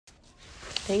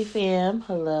Hey fam,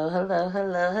 hello, hello,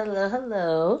 hello, hello,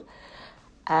 hello.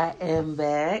 I am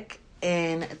back,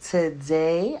 and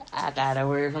today I got a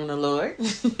word from the Lord.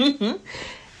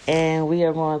 And we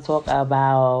are going to talk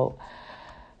about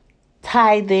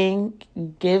tithing,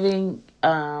 giving,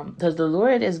 because the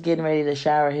Lord is getting ready to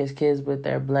shower his kids with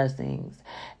their blessings,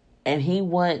 and he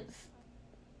wants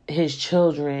his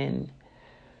children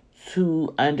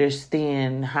to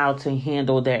understand how to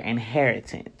handle their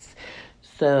inheritance.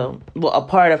 So, well, a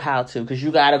part of how to, because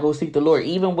you got to go seek the Lord.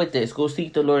 Even with this, go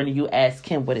seek the Lord and you ask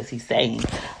him, what is he saying?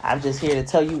 I'm just here to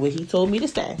tell you what he told me to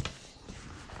say.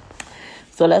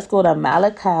 So let's go to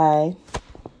Malachi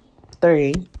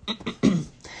 3.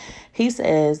 He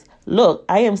says, "Look,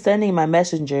 I am sending my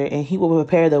messenger, and he will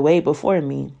prepare the way before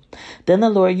me. Then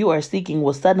the Lord you are seeking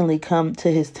will suddenly come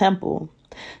to his temple.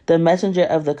 The messenger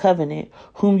of the covenant,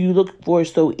 whom you look for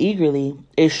so eagerly,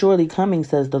 is surely coming,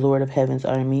 says the Lord of heaven's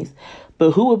armies.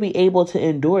 But who will be able to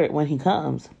endure it when he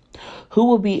comes? Who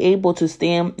will be able to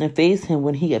stand and face him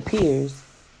when he appears?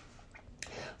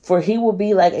 For he will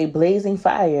be like a blazing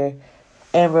fire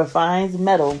and refines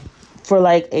metal, for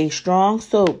like a strong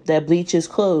soap that bleaches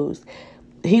clothes.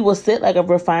 He will sit like a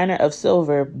refiner of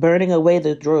silver, burning away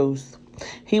the dross.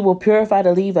 He will purify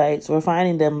the Levites,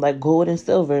 refining them like gold and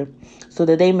silver, so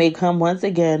that they may come once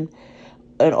again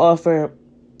and offer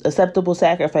acceptable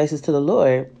sacrifices to the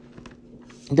Lord.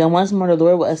 Then once more the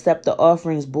Lord will accept the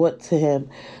offerings brought to him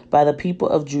by the people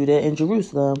of Judah and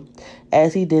Jerusalem,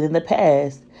 as he did in the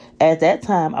past. At that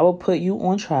time I will put you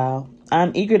on trial. I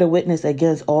am eager to witness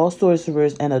against all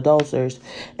sorcerers and adulterers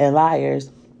and liars.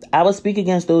 I will speak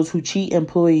against those who cheat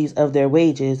employees of their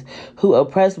wages, who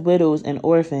oppress widows and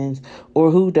orphans,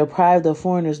 or who deprive the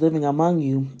foreigners living among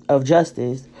you of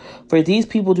justice. For these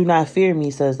people do not fear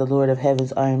me, says the Lord of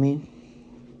heaven's army.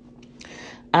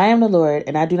 I am the Lord,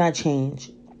 and I do not change.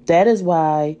 That is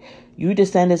why you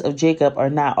descendants of Jacob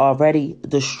are not already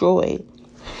destroyed.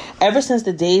 Ever since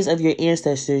the days of your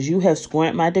ancestors, you have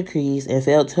scorned my decrees and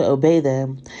failed to obey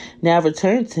them. Now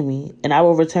return to me, and I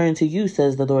will return to you,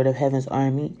 says the Lord of heaven's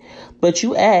army. But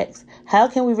you ask, how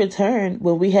can we return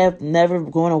when we have never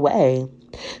gone away?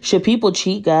 Should people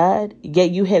cheat God?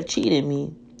 Yet you have cheated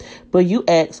me. But you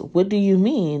ask, what do you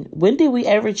mean? When did we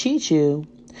ever cheat you?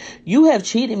 You have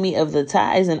cheated me of the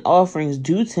tithes and offerings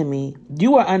due to me.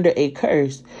 You are under a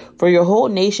curse, for your whole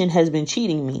nation has been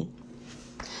cheating me."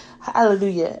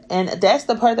 Hallelujah. And that's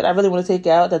the part that I really want to take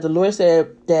out, that the Lord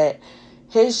said that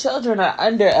his children are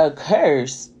under a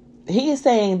curse. He is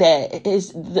saying that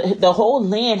the whole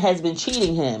land has been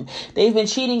cheating him. They've been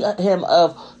cheating him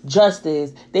of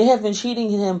justice. They have been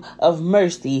cheating him of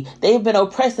mercy. They've been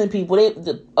oppressing people.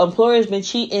 The employers been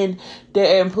cheating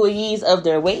their employees of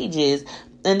their wages.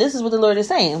 And this is what the Lord is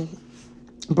saying.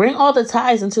 Bring all the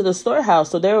tithes into the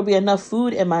storehouse, so there will be enough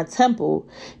food in my temple.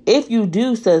 If you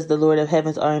do, says the Lord of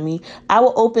heaven's army, I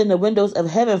will open the windows of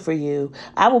heaven for you.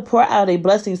 I will pour out a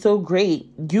blessing so great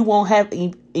you won't have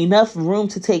enough room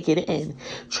to take it in.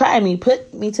 Try me,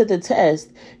 put me to the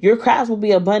test. Your crops will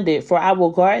be abundant, for I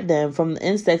will guard them from the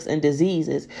insects and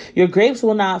diseases. Your grapes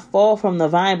will not fall from the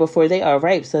vine before they are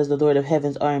ripe, says the Lord of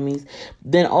heaven's armies.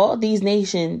 Then all these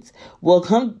nations will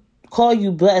call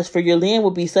you blessed, for your land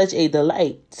will be such a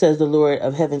delight, says the Lord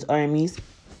of heaven's armies.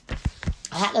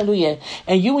 Hallelujah.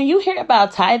 And when you hear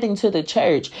about tithing to the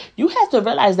church, you have to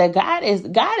realize that God is,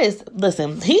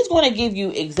 listen, he's going to give you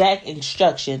exact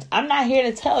instructions. I'm not here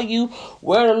to tell you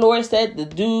where the Lord said to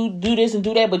do this and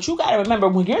do that, but you got to remember,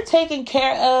 when you're taking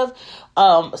care of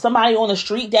somebody on the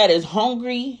street that is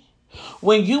hungry,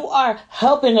 when you are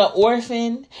helping an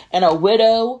orphan and a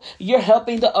widow, you're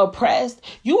helping the oppressed,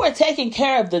 you are taking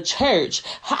care of the church.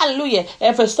 Hallelujah.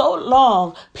 And for so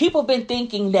long, people been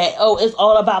thinking that, it's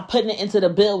all about putting it into the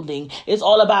building. It's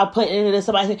all about putting it into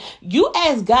somebody. You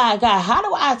ask God, how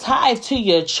do I tithe to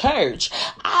your church?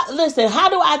 Listen, how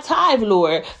do I tithe,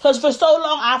 Lord? Because for so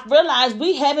long, I've realized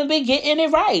we haven't been getting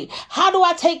it right. How do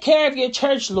I take care of your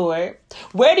church, Lord?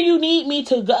 Where do you need me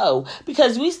to go?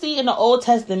 Because we see in the Old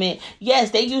Testament,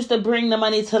 yes, they used to bring the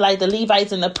money to like the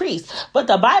Levites and the priests. But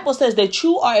the Bible says that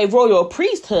you are a royal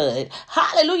priesthood.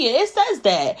 Hallelujah. It says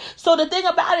that. So the thing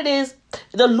about it is,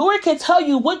 the Lord can tell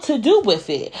you what to do with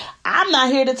it. I'm not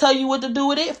here to tell you what to do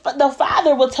with it. The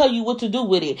Father will tell you what to do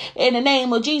with it in the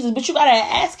name of Jesus. But you got to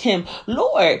ask him,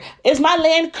 Lord, is my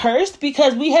land cursed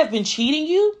because we have been cheating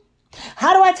you?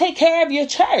 How do I take care of your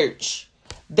church?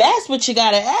 That's what you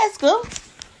got to ask him.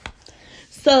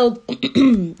 So,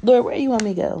 Lord, where do you want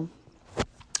me to go?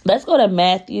 Let's go to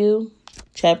Matthew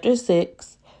chapter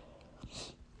 6.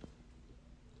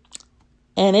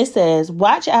 And it says,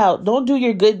 watch out. Don't do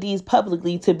your good deeds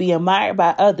publicly to be admired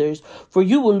by others, for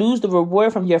you will lose the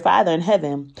reward from your Father in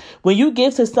heaven. When you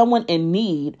give to someone in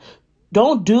need,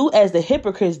 don't do as the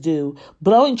hypocrites do,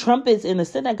 blowing trumpets in the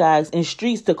synagogues and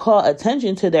streets to call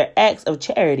attention to their acts of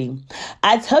charity.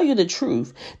 I tell you the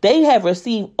truth, they have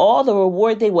received all the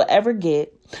reward they will ever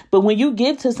get. But when you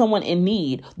give to someone in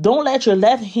need, don't let your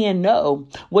left hand know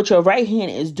what your right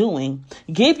hand is doing.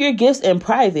 Give your gifts in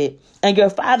private, and your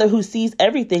Father who sees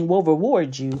everything will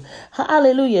reward you.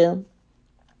 Hallelujah.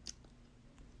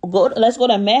 Let's go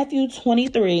to Matthew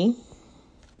 23.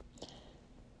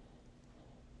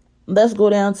 Let's go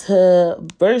down to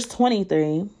verse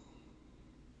 23.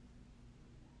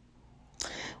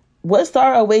 What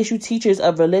sorrow awaits you, teachers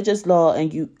of religious law,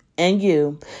 and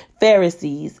you,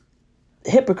 Pharisees,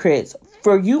 hypocrites,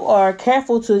 for you are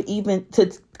careful to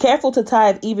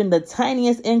tithe even the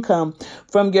tiniest income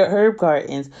from your herb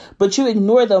gardens, but you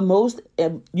ignore the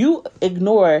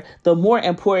more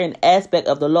important aspect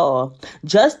of the law: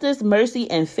 justice, mercy,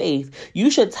 and faith.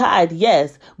 You should tithe,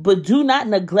 yes, but do not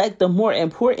neglect the more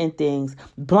important things.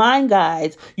 Blind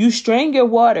guides, you strain your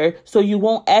water so you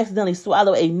won't accidentally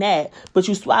swallow a gnat, but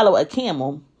you swallow a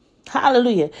camel.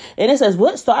 Hallelujah. And it says,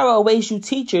 what sorrow awaits you,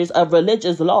 teachers of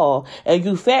religious law, and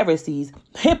you Pharisees,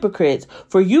 hypocrites,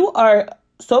 for you are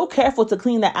so careful to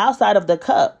clean the outside of the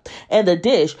cup and the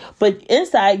dish, but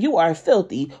inside you are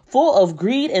filthy, full of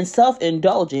greed and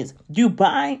self-indulgence. You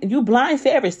blind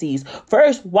Pharisees,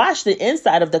 first wash the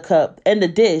inside of the cup and the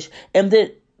dish, and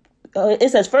then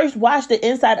it says, first wash the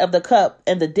inside of the cup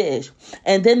and the dish,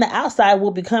 and then the outside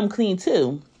will become clean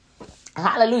too.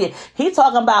 Hallelujah. He's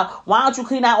talking about, why don't you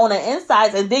clean out on the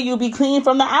insides and then you'll be clean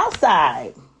from the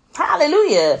outside.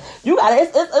 Hallelujah. You got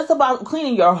it. It's about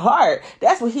cleaning your heart.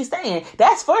 That's what he's saying.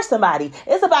 That's for somebody.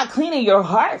 It's about cleaning your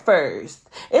heart first.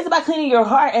 It's about cleaning your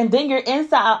heart, and then your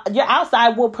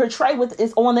outside will portray what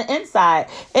is on the inside.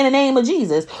 In the name of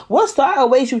Jesus. What sorrow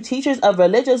awaits you, teachers of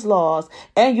religious laws,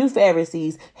 and you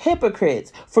Pharisees,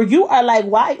 hypocrites, for you are like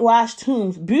whitewashed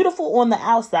tombs, beautiful on the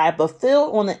outside, but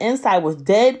filled on the inside with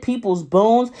dead people's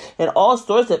bones and all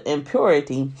sorts of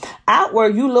impurity.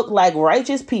 Outward you look like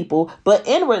righteous people, but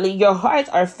inwardly your hearts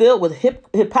are filled with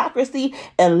hypocrisy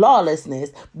and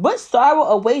lawlessness. What sorrow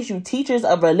awaits you, teachers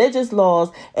of religious laws,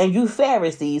 and you Pharisees,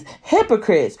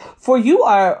 hypocrites, for you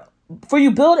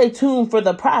build a tomb for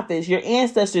the prophets your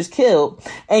ancestors killed,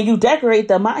 and you decorate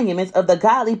the monuments of the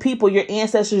godly people your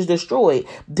ancestors destroyed.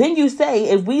 Then you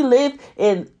say, if we lived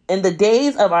in the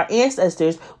days of our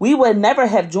ancestors, we would never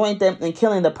have joined them in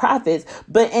killing the prophets.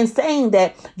 But in saying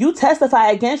that, you testify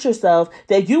against yourself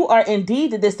that you are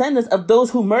indeed the descendants of those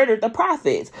who murdered the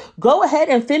prophets. Go ahead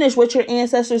and finish what your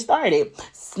ancestors started.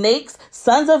 Snakes,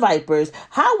 sons of vipers,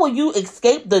 how will you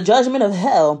escape the judgment of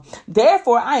hell?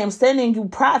 Therefore, I am sending you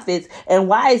prophets and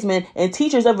wise men and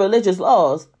teachers of religious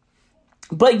laws.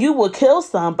 But you will kill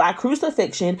some by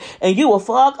crucifixion, and you will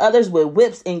flog others with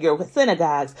whips in your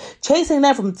synagogues, chasing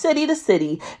them from city to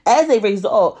city. As a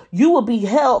result, you will be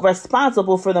held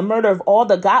responsible for the murder of all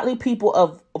the godly people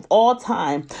of all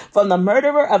time, from the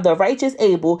murderer of the righteous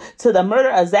Abel to the murder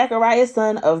of Zechariah,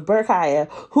 son of Berechiah,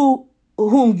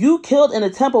 whom you killed in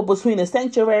the temple between the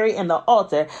sanctuary and the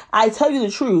altar. I tell you the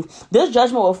truth, this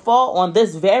judgment will fall on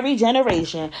this very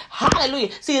generation. Hallelujah.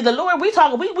 See, the Lord, we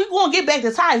going to get back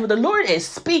to tithes, but the Lord is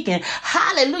speaking.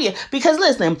 Hallelujah. Because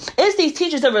listen, it's these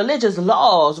teachers of religious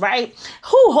laws, right?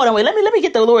 Hold on, wait, let me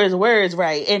get the Lord's words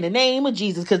right in the name of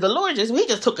Jesus, because the Lord he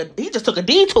just took a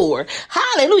detour.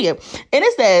 Hallelujah. And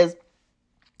it says,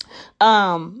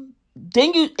 then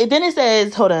it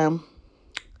says, hold on.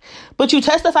 But you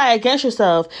testify against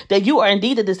yourself that you are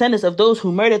indeed the descendants of those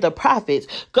who murdered the prophets.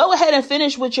 Go ahead and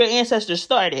finish what your ancestors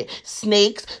started.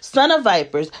 Snakes, son of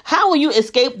vipers, how will you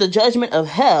escape the judgment of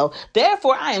hell?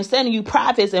 Therefore, I am sending you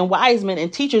prophets and wise men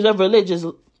and teachers of religious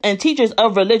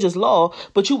law,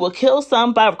 but you will kill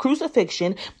some by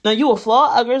crucifixion, and you will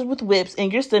flog others with whips in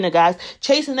your synagogues,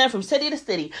 chasing them from city to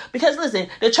city. Because listen,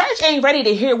 the church ain't ready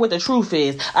to hear what the truth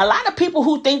is. A lot of people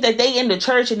who think that they in the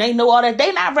church and they know all that,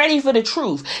 they not ready for the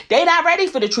truth. They not ready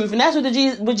for the truth. And that's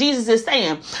what Jesus is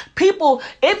saying.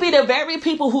 It be the very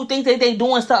people who think that they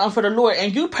doing something for the Lord,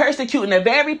 and you persecuting the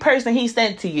very person he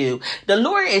sent to you. The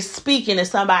Lord is speaking to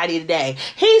somebody today.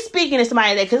 He's speaking to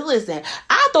somebody today. Because listen,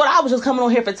 I thought I was just coming on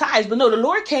here for tithes, but no, the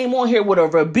Lord came on here with a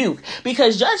rebuke,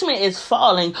 because judgment is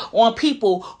falling on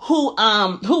people who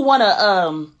want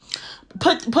to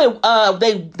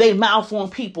they mouth on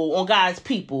people, on God's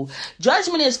people.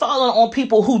 Judgment is falling on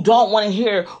people who don't want to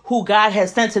hear who God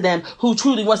has sent to them, who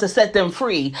truly wants to set them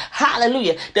free.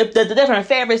 Hallelujah. The different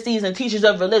Pharisees and teachers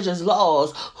of religious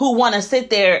laws who want to sit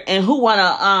there and who want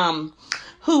to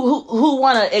who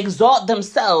want to exalt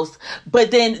themselves,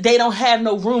 but then they don't have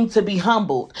no room to be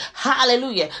humbled.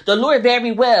 Hallelujah. The Lord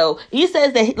very well, he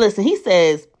says that, listen, he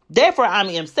says, therefore, I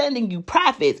am sending you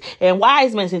prophets and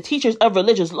wise men and teachers of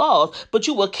religious laws, but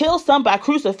you will kill some by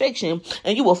crucifixion,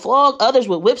 and you will flog others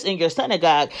with whips in your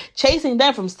synagogue, chasing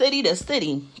them from city to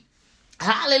city.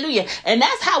 Hallelujah. And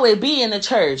that's how it be in the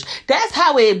church. That's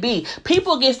how it be.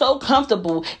 People get so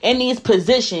comfortable in these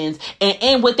positions and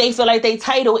in what they feel like their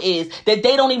title is that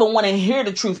they don't even want to hear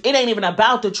the truth. It ain't even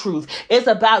about the truth. It's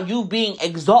about you being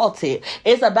exalted.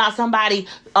 It's about somebody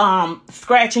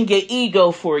scratching your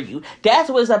ego for you. That's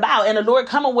what it's about. And the Lord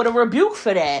coming with a rebuke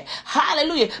for that.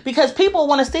 Hallelujah. Because people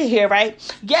want to sit here, right?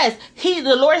 Yes,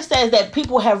 the Lord says that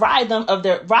people have robbed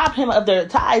him of their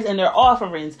tithes and their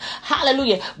offerings.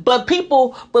 Hallelujah. But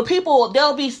people,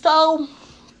 they'll be so,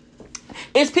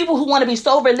 it's people who want to be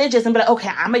so religious and be like, okay,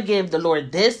 I'm going to give the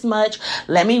Lord this much.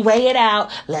 Let me weigh it out.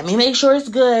 Let me make sure it's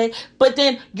good. But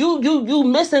then you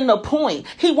missing the point.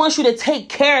 He wants you to take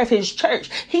care of his church.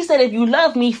 He said, if you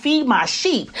love me, feed my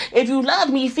sheep. If you love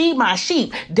me, feed my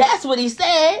sheep. That's what he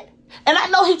said. And I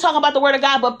know he's talking about the word of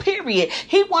God, but period.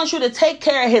 He wants you to take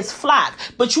care of his flock.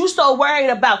 But you so worried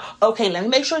about, okay, let me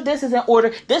make sure this is in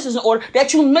order. This is in order,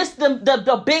 that you miss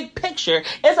the big picture.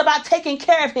 It's about taking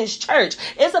care of his church.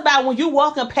 It's about when you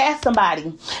walking past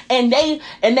somebody and they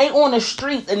on the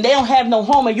streets and they don't have no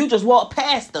home and you just walk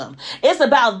past them. It's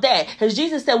about that. Because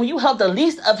Jesus said, when you help the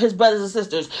least of his brothers and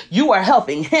sisters, you are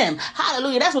helping him.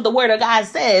 Hallelujah. That's what the word of God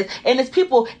says. And it's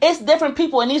different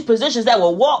people in these positions that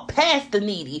will walk past the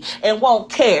needy and won't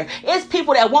care. It's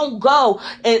people that won't go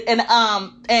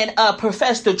and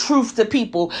profess the truth to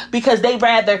people because they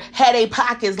rather had a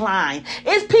pockets line.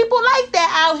 It's people like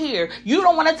that out here. You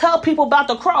don't want to tell people about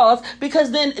the cross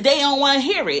because then they don't want to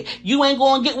hear it. You ain't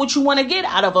going to get what you want to get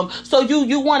out of them. So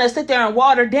you want to sit there and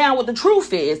water down what the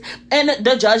truth is. And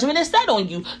the judgment is set on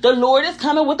you. The Lord is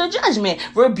coming with the judgment.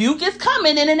 Rebuke is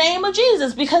coming in the name of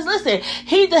Jesus. Because listen,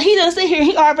 he doesn't sit here.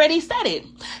 He already said it.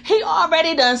 He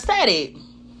already done said it.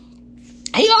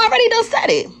 He already done said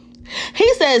it.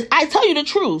 He says, I tell you the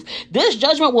truth. This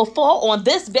judgment will fall on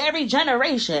this very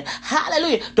generation.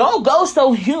 Hallelujah. Don't go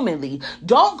so humanly.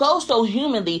 Don't go so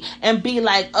humanly and be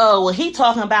like, oh, well, he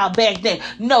talking about back then.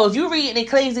 No, if you read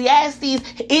Ecclesiastes,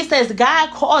 it says God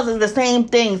causes the same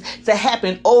things to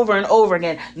happen over and over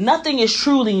again. Nothing is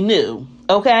truly new.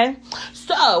 Okay,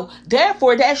 so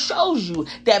therefore that shows you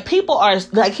that people are,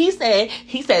 like he said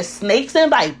snakes and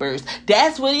vipers.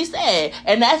 That's what he said.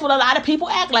 And that's what a lot of people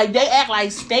act like. They act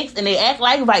like snakes and they act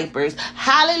like vipers.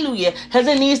 Hallelujah. Because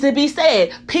it needs to be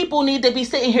said. People need to be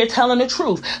sitting here telling the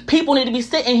truth. People need to be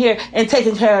sitting here and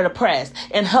taking care of the oppressed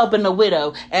and helping the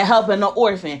widow and helping the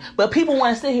orphan. But people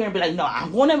want to sit here and be like, no,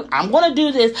 I'm gonna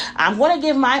do this. I'm gonna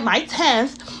give my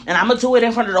tenth and I'm gonna do it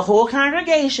in front of the whole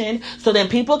congregation so then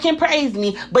people can praise me.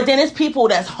 But then it's people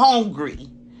that's hungry.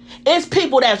 It's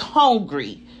people that's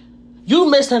hungry.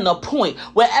 You missing the point.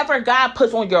 Whatever God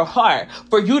puts on your heart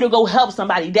for you to go help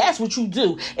somebody, that's what you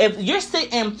do. If you're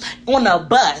sitting on a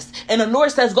bus and the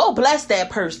Lord says, go bless that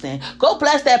person. Go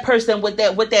bless that person with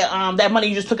that money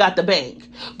you just took out the bank.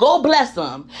 Go bless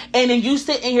them. And then you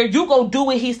sit in here, you go do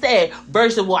what he said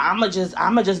versus, well, I'ma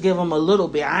just give him a little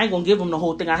bit. I ain't gonna give him the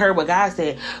whole thing. I heard what God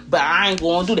said, but I ain't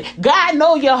gonna do that. God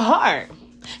know your heart.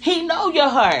 He know your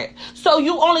heart. So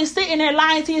you only sitting there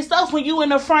lying to yourself when you in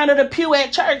the front of the pew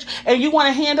at church and you want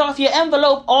to hand off your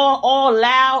envelope all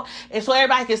loud and so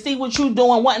everybody can see what you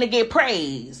doing, wanting to get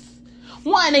praise.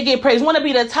 Want to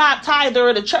be the top tither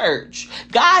of the church.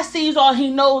 God sees all,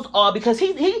 he knows all, because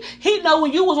he know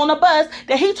when you was on the bus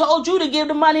that he told you to give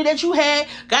the money that you had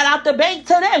got out the bank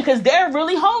to them because they're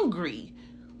really hungry.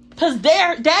 Because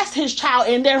that's his child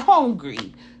and they're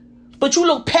hungry. But you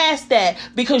look past that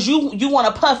because you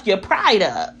want to puff your pride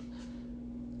up.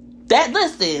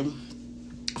 Listen,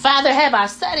 Father, have I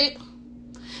said it?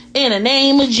 In the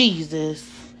name of Jesus.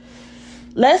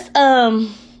 Let's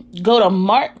go to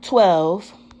Mark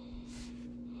 12,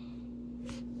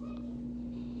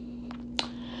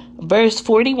 verse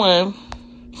 41.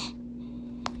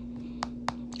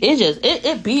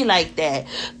 It be like that.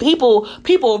 People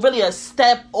really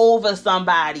step over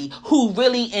somebody who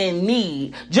really in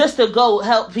need just to go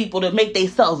help people to make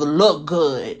themselves look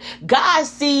good. God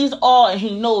sees all and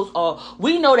he knows all.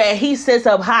 We know that he sits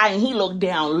up high and he look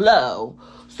down low.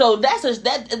 So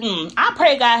I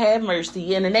pray God have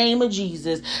mercy in the name of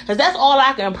Jesus, because that's all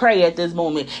I can pray at this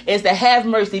moment is to have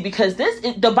mercy, because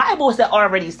the Bible has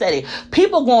already said it.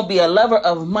 People gonna be a lover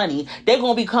of money. They're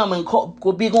gonna become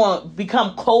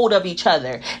cold of each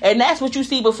other, and that's what you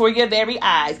see before your very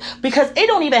eyes. Because it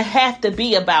don't even have to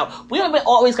be about. We don't even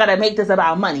always gotta make this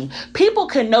about money. People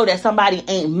can know that somebody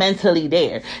ain't mentally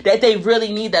there, that they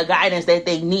really need the guidance that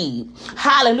they need.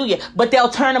 Hallelujah! But they'll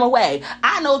turn them away.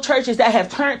 I know churches that have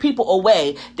turned people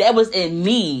away that was in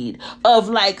need of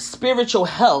like spiritual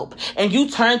help, and you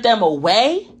turned them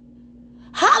away.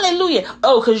 Hallelujah.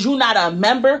 Oh, because you're not a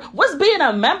member. What's being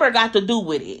a member got to do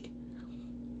with it?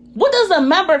 What does a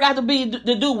member got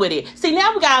to do with it? See,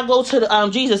 now we gotta go to the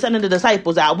Jesus sending the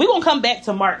disciples out. We're gonna come back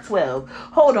to Mark 12.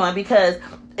 Hold on, because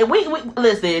we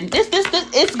listen, this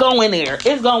it's going there.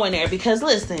 It's going there, because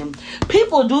listen,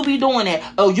 people do be doing that.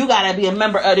 Oh, you gotta be a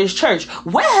member of this church.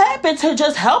 What happened to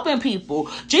just helping people?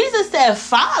 Jesus said,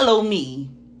 follow me.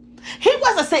 He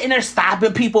wasn't sitting there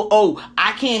stopping people. Oh,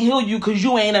 I can't heal you because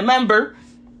you ain't a member.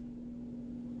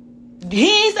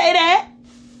 He ain't say that.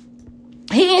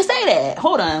 He ain't say that.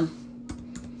 Hold on.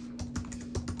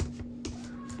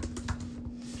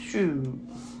 Shoot.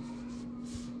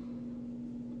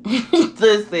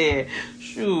 Listen.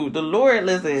 Shoot. The Lord,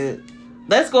 listen.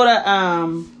 Let's go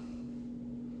to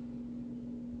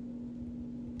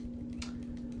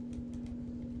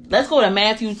let's go to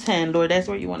Matthew 10, Lord. That's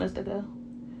where you want us to go?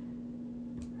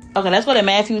 Okay, let's go to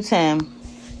Matthew 10.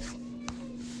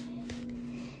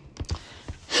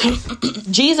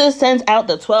 Jesus sends out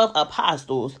the 12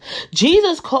 apostles.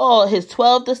 Jesus called his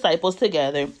 12 disciples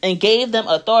together and gave them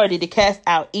authority to cast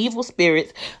out evil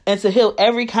spirits and to heal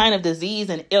every kind of disease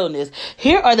and illness.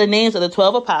 Here are the names of the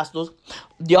 12 apostles.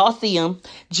 Y'all see them.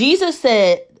 Jesus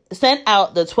sent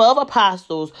out the 12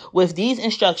 apostles with these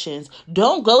instructions.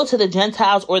 Don't go to the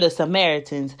Gentiles or the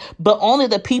Samaritans, but only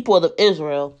the people of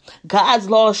Israel, God's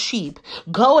lost sheep.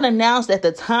 Go and announce to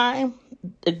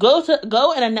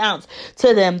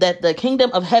them that the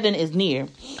kingdom of heaven is near.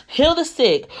 Heal the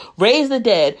sick, raise the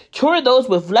dead, cure those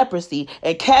with leprosy,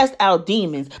 and cast out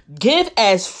demons. Give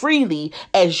as freely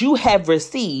as you have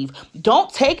received.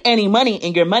 Don't take any money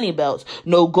in your money belts,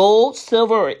 no gold,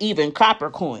 silver, or even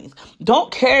copper coins.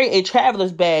 Don't carry a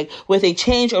traveler's bag with a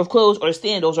change of clothes or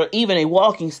sandals or even a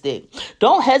walking stick.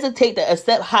 Don't hesitate to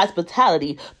accept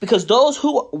hospitality, because those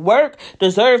who work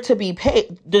deserve to be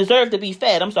fed.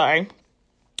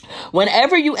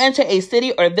 Whenever you enter a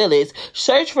city or village,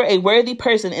 search for a worthy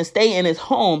person and stay in his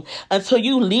home until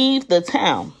you leave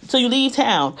town.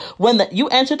 When you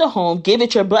enter the home, give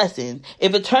it your blessing.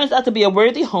 If it turns out to be a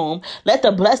worthy home, let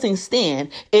the blessing stand.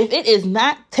 If it is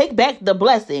not, take back the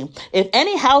blessing. If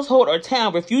any household or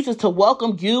town refuses to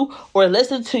welcome you or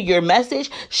listen to your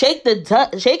message, shake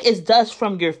its dust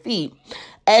from your feet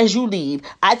as you leave.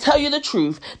 I tell you the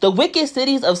truth, the wicked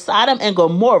cities of Sodom and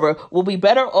Gomorrah will be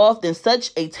better off than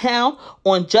such a town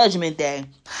on Judgment Day.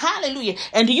 Hallelujah.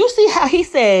 And do you see how he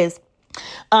says,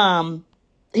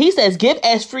 give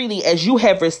as freely as you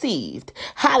have received.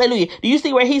 Hallelujah. Do you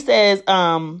see where he says,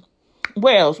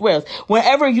 where else?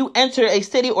 Whenever you enter a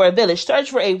city or a village,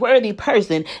 search for a worthy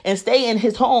person and stay in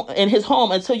his home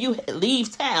until you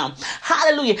leave town.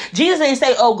 Hallelujah. Jesus didn't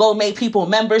say, oh, go make people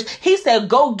members. He said,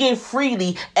 go give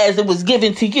freely as it was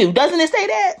given to you. Doesn't it say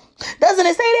that?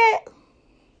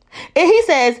 And he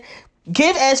says,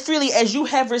 give as freely as you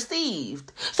have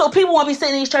received. So people won't be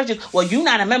sitting in these churches, well, you're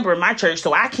not a member of my church,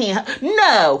 so I can't.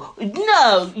 No,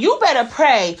 you better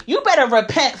pray. You better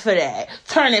repent for that,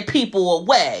 turning people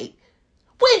away.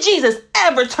 When Jesus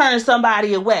ever turned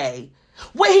somebody away?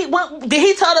 Did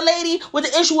he tell the lady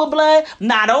with the issue of blood,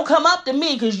 nah, don't come up to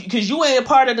me because you ain't a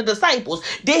part of the disciples?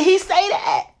 Did he say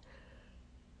that?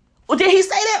 Or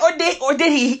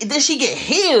did she get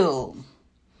healed?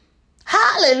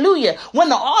 Hallelujah. When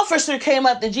the officer came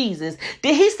up to Jesus,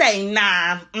 did he say,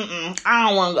 nah, I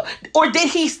don't want to go? Or did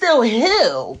he still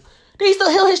heal? Did he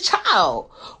still heal his child?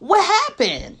 What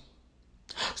happened?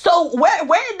 So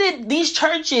where did these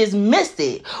churches miss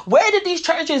it? Where did these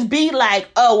churches be like,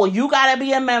 oh, well, you gotta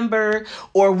be a member,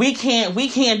 or we can't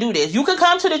do this. You can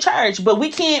come to the church, but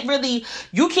you can't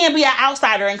be an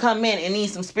outsider and come in and need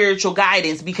some spiritual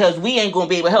guidance because we ain't gonna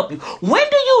be able to help you. When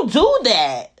do you do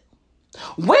that?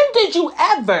 When did you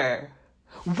ever?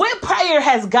 What prayer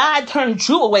has God turned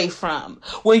you away from?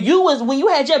 When you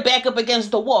had your back up against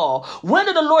the wall, when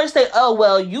did the Lord say, oh,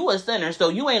 well, you a sinner, so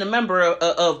you ain't a member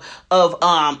of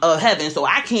heaven, so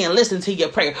I can't listen to your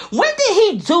prayer? When did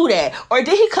he do that? Or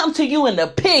did he come to you in the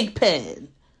pig pen?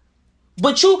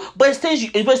 But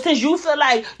since you feel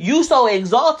like you so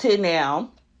exalted now,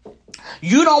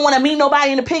 You don't want to meet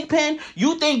nobody in the pig pen?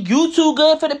 You think you too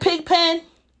good for the pig pen?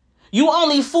 You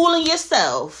only fooling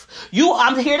yourself.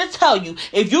 I'm here to tell you,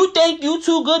 if you think you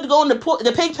too good to go in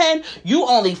the pig pen, you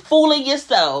only fooling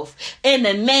yourself. In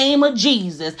the name of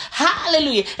Jesus.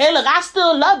 Hallelujah. And look, I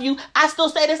still love you. I still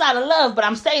say this out of love, but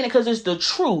I'm saying it because it's the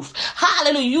truth.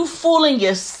 Hallelujah. You fooling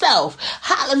yourself.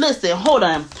 Listen, hold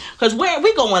on. Because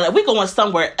we going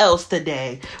somewhere else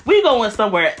today. We going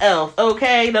somewhere else,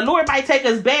 okay? The Lord might take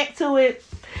us back to it,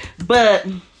 but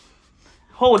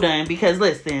hold on, because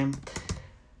listen.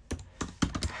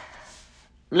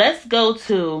 Let's go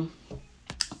to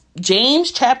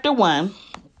James chapter 1.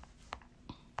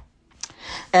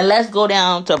 And let's go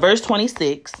down to verse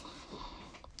 26.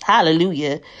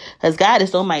 Hallelujah. Because God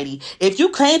is almighty. If you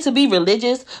claim to be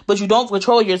religious, but you don't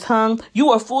control your tongue, you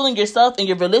are fooling yourself and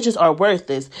your religions are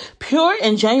worthless. Pure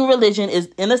and genuine religion is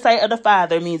in the sight of the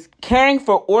Father means caring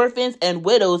for orphans and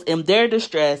widows in their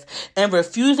distress and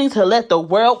refusing to let the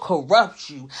world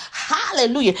corrupt you.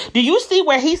 Hallelujah. Do you see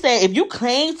where he said, if you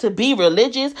claim to be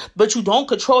religious, but you don't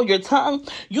control your tongue,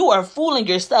 you are fooling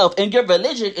yourself and your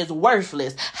religion is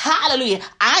worthless. Hallelujah.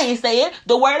 I ain't say it.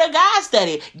 The word of God said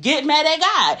it. Get mad at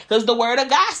God because the word of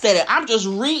God said it. I'm just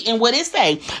reading what it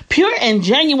say. Pure and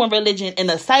genuine religion in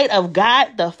the sight of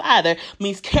God the Father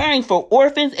means caring for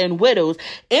orphans and widows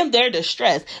in their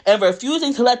distress and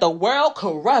refusing to let the world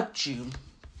corrupt you.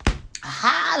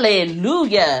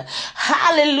 Hallelujah.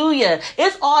 Hallelujah.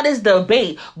 It's all this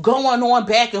debate going on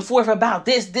back and forth about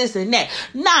this, and that.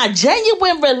 Nah,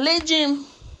 genuine religion.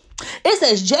 It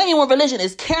says genuine religion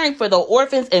is caring for the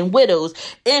orphans and widows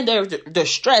in their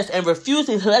distress and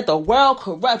refusing to let the world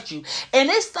corrupt you. And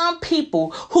there's some people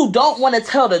who don't want to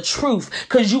tell the truth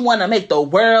because you want to make the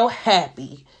world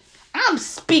happy. I'm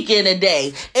speaking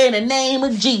today in the name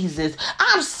of Jesus.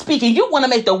 I'm speaking. You want to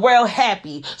make the world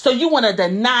happy, so you want to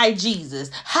deny Jesus.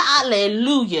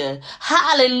 Hallelujah.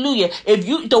 Hallelujah.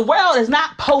 The world is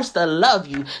not supposed to love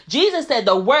you. Jesus said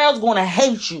the world's going to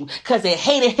hate you because it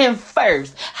hated him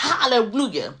first.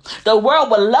 Hallelujah. The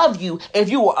world will love you if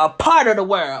you were a part of the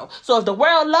world. So if the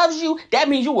world loves you, that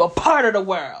means you were a part of the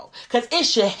world, because it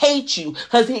should hate you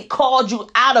because he called you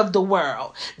out of the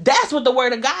world. That's what the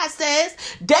word of God says.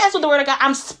 That's what the word of God.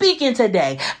 I'm speaking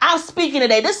today.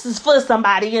 This is for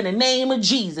somebody in the name of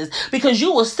Jesus, because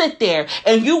you will sit there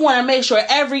and you want to make sure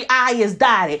every I is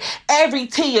dotted, every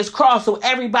T is crossed, so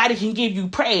everybody can give you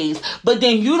praise. But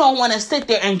then you don't want to sit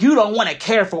there and you don't want to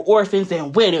care for orphans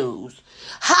and widows.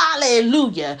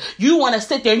 Hallelujah. You want to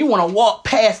sit there and you want to walk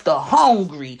past the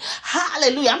hungry.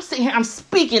 Hallelujah. I'm sitting here, I'm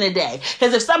speaking today.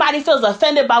 Because if somebody feels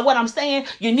offended by what I'm saying,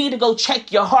 you need to go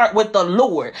check your heart with the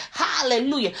Lord.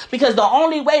 Hallelujah. Because the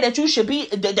only way that you should be,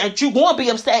 that you're going to be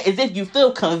upset is if you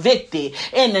feel convicted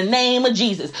in the name of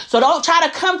Jesus. So don't try to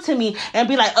come to me and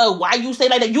be like, oh, why you say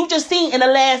like that? You just seen in the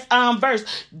last verse,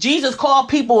 Jesus called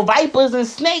people vipers and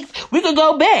snakes. We could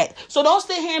go back. So don't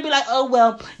sit here and be like, oh,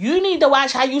 well, you need to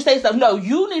watch how you say stuff. No,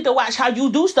 you need to watch how you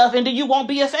do stuff, and then you won't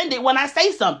be offended when I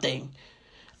say something.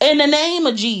 In the name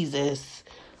of Jesus.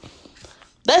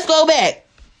 Let's go back.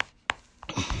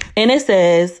 And it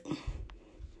says,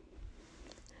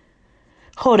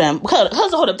 Hold up.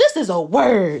 This is a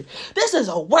word.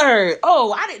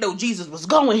 Oh, I didn't know Jesus was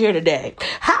going here today.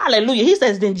 Hallelujah. He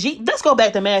says, let's go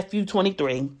back to Matthew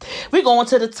 23. We're going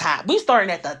to the top. We're starting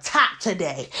at the top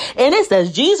today. And it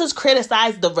says, Jesus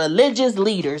criticized the religious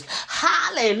leaders.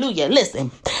 Hallelujah. Listen.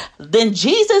 Then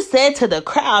Jesus said to the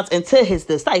crowds and to his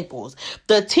disciples,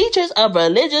 the teachers of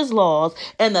religious laws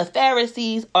and the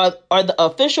Pharisees are the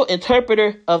official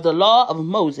interpreter of the law of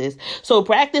Moses. So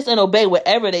practice and obey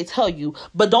whatever they tell you,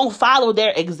 but don't follow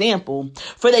their example,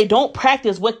 for they don't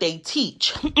practice what they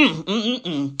teach.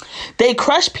 They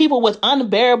crush people with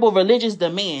unbearable religious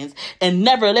demands and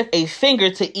never lift a finger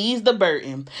to ease the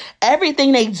burden.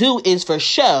 Everything they do is for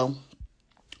show.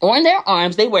 On their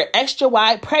arms, they wear extra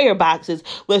wide prayer boxes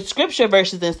with scripture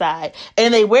verses inside,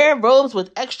 and they wear robes with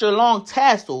extra long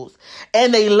tassels,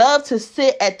 and they love to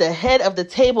sit at the head of the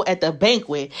table at the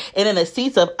banquet and in the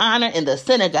seats of honor in the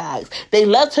synagogues. They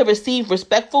love to receive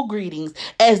respectful greetings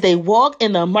as they walk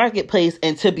in the marketplace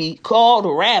and to be called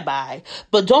rabbi.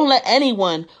 But don't let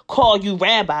anyone call you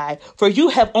rabbi, for you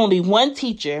have only one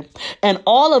teacher, and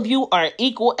all of you are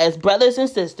equal as brothers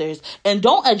and sisters. And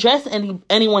don't address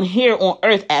anyone here on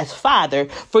earth as Father,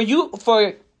 for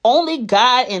Only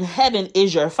God in heaven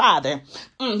is your father.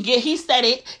 Yeah, he said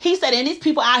it. He said, and these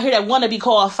people out here that want to be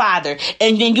called father,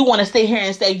 and then you want to sit here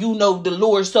and say you know the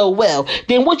Lord so well.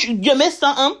 Then what you missed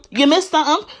something. You missed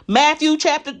something. Matthew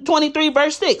chapter 23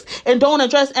 verse 6. And don't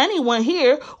address anyone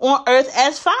here on earth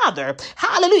as father.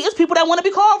 Hallelujah. It's people that want to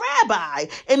be called rabbi.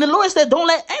 And the Lord said, don't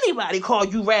let anybody call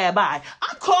you rabbi.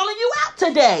 I'm calling you out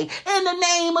today in the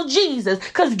name of Jesus,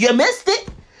 because you missed it.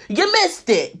 You missed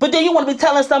it. But then you want to be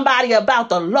telling somebody about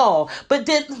the law. But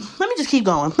then, let me just keep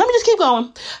going.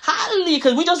 Hallelujah.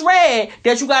 Because we just read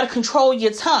that you got to control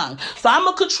your tongue. So I'm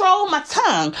going to control my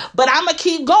tongue. But I'm going to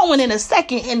keep going in a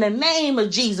second in the name of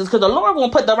Jesus. Because the Lord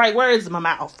won't put the right words in my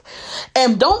mouth.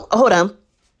 And hold on.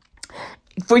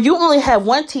 For you only have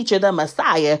one teacher, the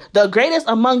Messiah. The greatest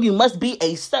among you must be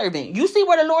a servant. You see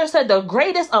where the Lord said the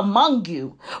greatest among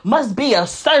you must be a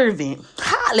servant.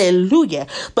 Hallelujah.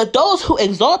 But those who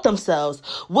exalt themselves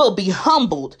will be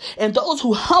humbled, and those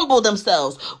who humble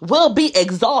themselves will be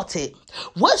exalted.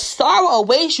 What sorrow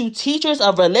awaits you, teachers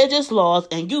of religious laws,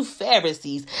 and you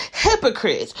Pharisees,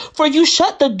 hypocrites! For you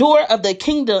shut the door of the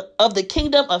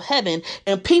kingdom of heaven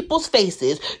in people's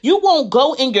faces. You won't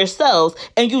go in yourselves,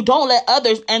 and you don't let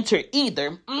others enter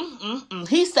either.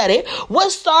 He said it.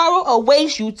 What sorrow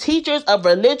awaits you, teachers of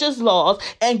religious laws,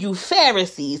 and you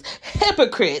Pharisees,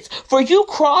 hypocrites! For you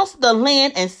cross the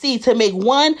land and sea to make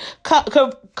one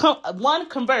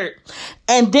convert,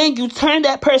 and then you turn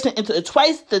that person into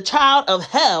twice the child of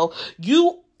hell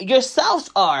you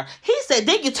yourselves are. He said,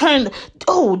 then you turn,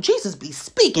 Jesus be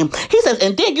speaking. He says,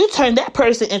 and then you turn that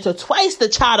person into twice the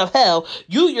child of hell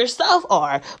you yourself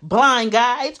are. Blind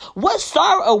guides, what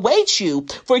sorrow awaits you?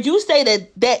 For you say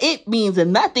that it means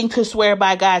nothing to swear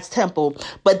by God's temple,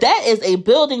 but that is a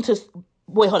building to...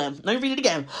 Wait, hold on. Let me read it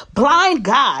again. Blind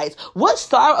guides, what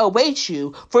sorrow awaits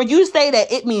you? For you say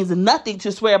that it means nothing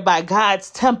to swear by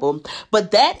God's temple,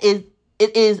 but it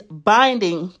is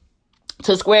binding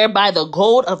to swear by the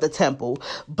gold of the temple.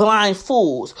 Blind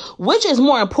fools, which is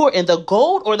more important, the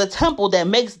gold or the temple that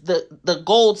makes the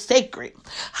gold sacred?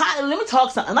 Let me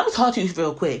talk to you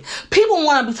real quick. People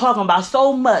want to be talking about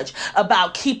so much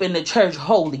about keeping the church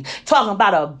holy, talking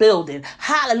about a building.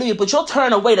 Hallelujah. But you'll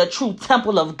turn away the true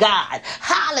temple of God.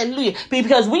 Hallelujah.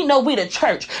 Because we know we the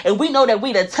church, and we know that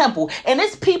we the temple, and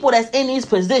it's people that's in these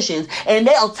positions, and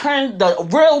they'll turn the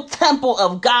real temple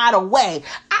of God away.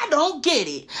 I don't get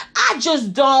it. I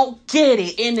just don't get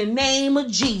it in the name of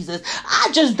Jesus. I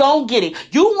just don't get it.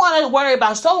 You want to worry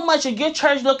about so much of your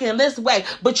church looking this way,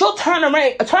 but you'll turn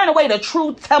away the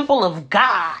true temple of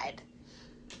God.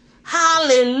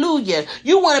 Hallelujah.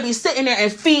 You want to be sitting there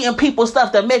and feeding people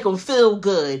stuff that make them feel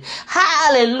good.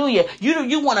 Hallelujah.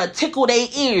 You want to tickle their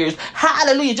ears.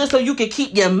 Hallelujah. Just so you can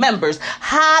keep your members.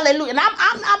 Hallelujah.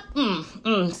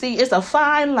 And see, it's a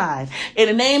fine line. In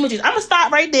the name of Jesus. I'm going to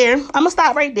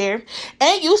stop right there.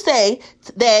 And you say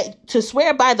that to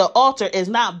swear by the altar is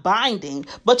not binding,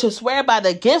 but to swear by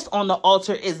the gifts on the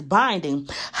altar is binding.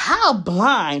 How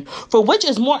blind! For which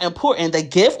is more important, the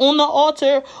gift on the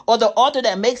altar or the altar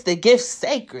that makes the gift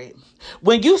sacred?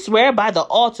 When you swear by the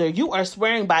altar, you are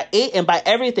swearing by it and by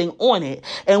everything on it.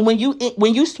 And when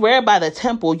you swear by the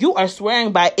temple, you are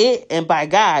swearing by it and by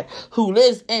God who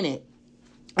lives in it.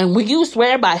 And when you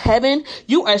swear by heaven,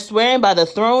 you are swearing by the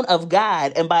throne of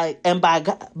God and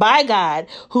by God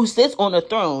who sits on the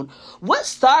throne. What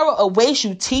sorrow awaits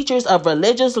you, teachers of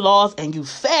religious laws, and you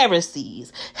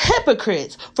Pharisees,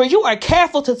 hypocrites! For you are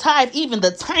careful to tithe even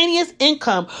the tiniest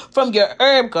income from your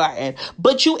herb garden,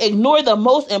 but you ignore the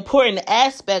most important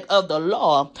aspect of the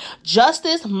law: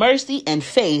 justice, mercy, and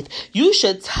faith. You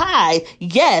should tithe,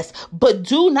 yes, but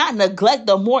do not neglect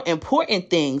the more important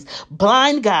things.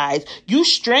 Blind guides, you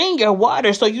strain your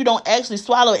water so you don't actually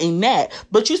swallow a gnat,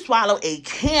 but you swallow a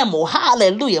camel.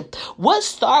 Hallelujah. What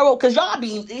sorrow, because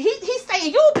he's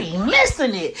saying you be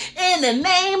missing it in the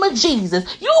name of Jesus.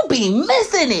 You be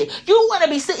missing it. You want to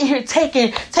be sitting here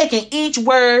taking each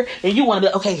word, and you want to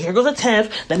be, okay, here goes a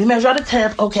tenth. Let me measure out the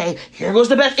tenth. Okay, here goes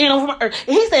the best animal from earth.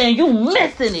 And he's saying you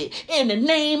missing it in the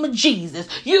name of Jesus.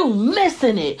 You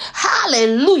missing it.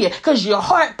 Hallelujah. Because your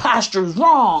heart posture is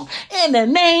wrong in the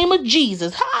name of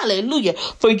Jesus. Hallelujah.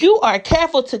 For you are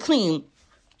careful to clean.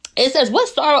 It says, what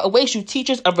sorrow awaits you,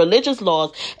 teachers of religious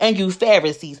laws, and you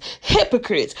Pharisees,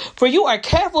 hypocrites! For you are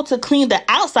careful to clean the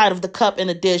outside of the cup and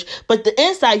the dish, but the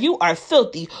inside you are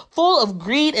filthy, full of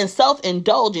greed and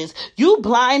self-indulgence. You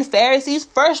blind Pharisees,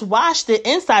 first wash the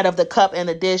inside of the cup and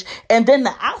the dish, and then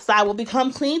the outside will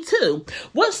become clean too.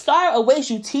 What sorrow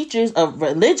awaits you, teachers of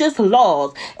religious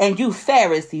laws, and you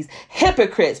Pharisees,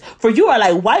 hypocrites! For you are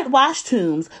like whitewashed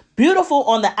tombs, beautiful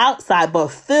on the outside, but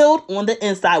filled on the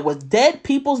inside with dead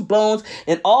people's bones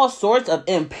and all sorts of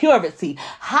impurity.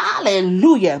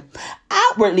 Hallelujah.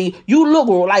 Outwardly, you look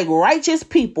like righteous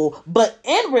people, but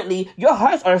inwardly, your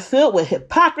hearts are filled with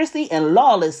hypocrisy and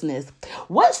lawlessness.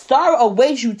 What sorrow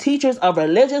awaits you, teachers of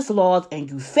religious laws, and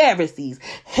you Pharisees,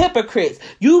 hypocrites!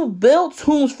 You build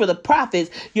tombs for the prophets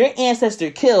your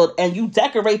ancestors killed, and you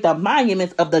decorate the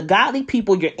monuments of the godly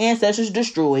people your ancestors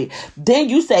destroyed. Then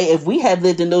you say, if we had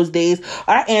lived in those days,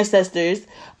 our ancestors,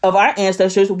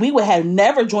 we would have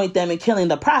never joined them in killing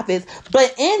the prophets.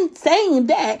 But in saying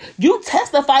that, you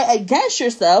testify against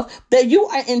yourself that you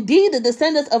are indeed the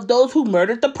descendants of those who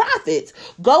murdered the prophets.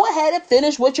 Go ahead and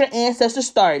finish what your ancestors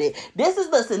started. This is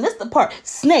the part.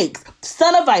 Snakes,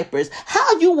 son of vipers,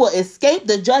 how you will escape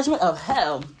the judgment of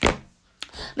hell.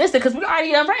 Listen, because we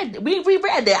already read, we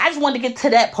read that. I just wanted to get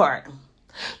to that part.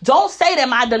 Don't say that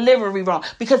my delivery wrong,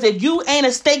 because if you ain't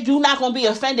a snake, you're not going to be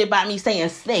offended by me saying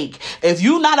snake. If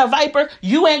you not a viper,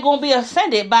 you ain't going to be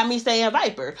offended by me saying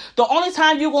viper. The only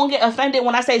time you're going to get offended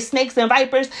when I say snakes and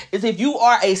vipers is if you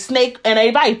are a snake and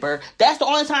a viper. That's the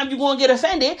only time you're going to get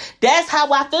offended. That's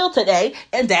how I feel today,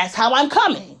 and that's how I'm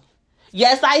coming.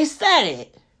 Yes, I said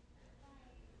it.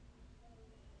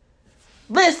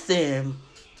 Listen.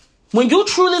 When you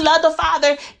truly love the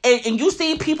Father and you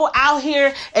see people out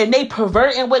here and they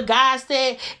perverting what God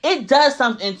said, it does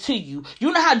something to you.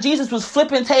 You know how Jesus was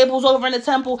flipping tables over in the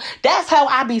temple? That's how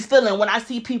I be feeling when I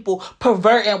see people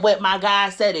perverting what my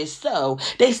God said is so.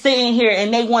 They sitting here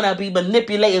and they want to be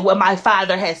manipulating what my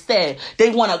Father has said. They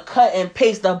want to cut and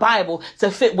paste the Bible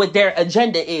to fit what their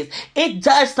agenda is. It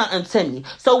does something to me.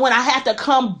 So when I have to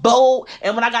come bold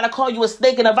and when I got to call you a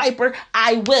snake and a viper,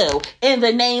 I will. In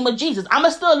the name of Jesus. I'ma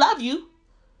still love you.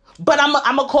 But I'm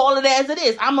going to call it as it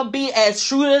is. I'm going to be as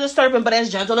shrewd as a serpent, but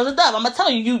as gentle as a dove. I'm going to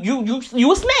tell you,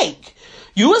 you a snake.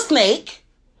 You a snake.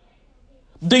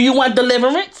 Do you want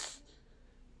deliverance?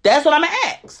 That's what I'm going to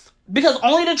ask. Because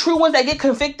only the true ones that get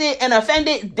convicted and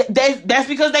offended, that's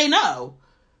because they know.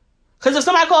 Because if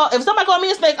somebody call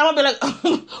me a snake, I'm going to be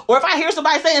like, or if I hear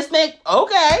somebody saying snake,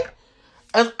 okay.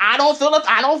 If I don't feel it,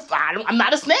 I'm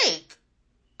not a snake.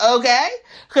 Okay?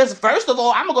 Because first of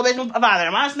all, I'm going to go back to my Father.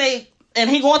 Am I a snake? And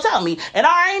he gonna tell me. And I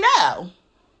already know.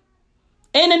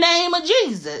 In the name of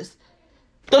Jesus.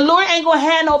 The Lord ain't gonna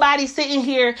have nobody sitting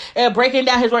here and breaking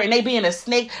down his word and they being a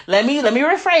snake. Let me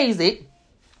rephrase it.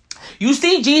 You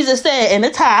see Jesus said in the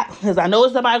top, because I know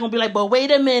somebody gonna be like, but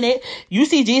wait a minute. You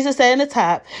see Jesus said in the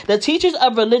top, the teachers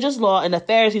of religious law and the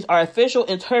Pharisees are official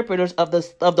interpreters of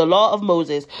the law of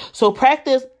Moses. So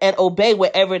practice and obey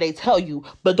whatever they tell you,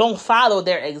 but don't follow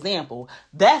their example.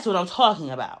 That's what I'm talking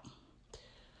about.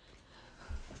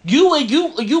 You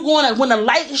going when the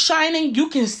light is shining, you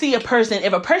can see a person.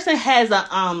 If a person has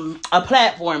a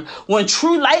platform, when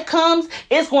true light comes,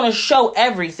 it's going to show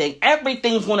everything.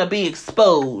 Everything's going to be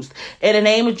exposed in the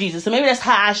name of Jesus. So maybe that's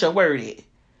how I should word it.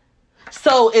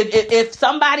 So if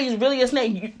somebody's really a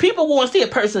snake, people going to see a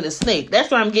person as a snake.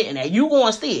 That's what I'm getting at. You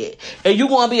going to see it. And you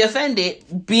going to be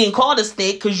offended being called a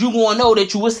snake because you going to know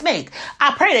that you a snake.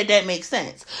 I pray that makes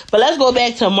sense. But let's go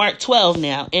back to Mark 12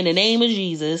 now. In the name of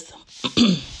Jesus.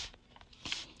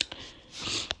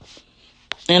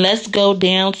 And let's go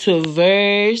down to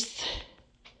verse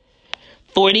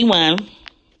 41.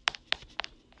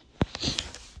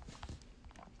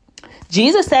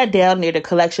 Jesus sat down near the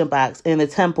collection box in the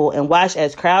temple and watched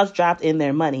as crowds dropped in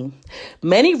their money.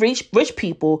 Many rich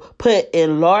people put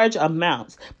in large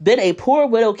amounts. Then a poor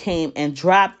widow came and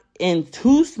dropped in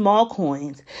 2 small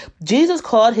coins. Jesus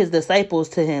called his disciples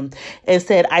to him and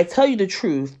said, I tell you the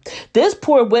truth. This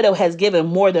poor widow has given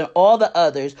more than all the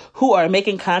others who are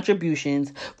making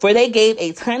contributions, for they gave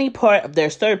a tiny part of their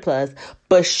surplus,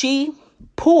 but she,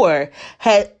 poor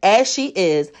as she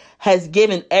is, has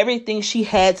given everything she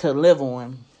had to live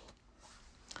on.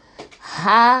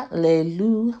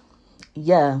 Hallelujah.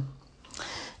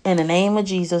 In the name of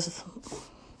Jesus.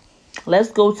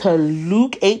 Let's go to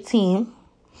Luke 18.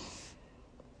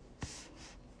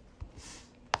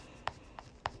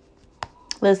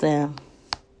 Listen.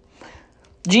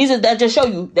 Jesus, that just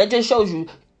shows you.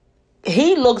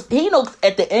 He looks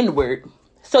at the inward.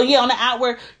 So yeah, on the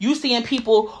outward, you seeing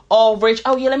people all rich.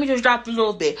 Oh yeah, let me just drop a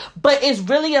little bit. But it's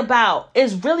really about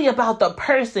the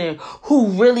person who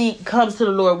really comes to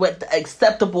the Lord with the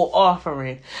acceptable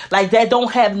offering. Like that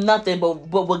don't have nothing but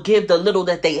will give the little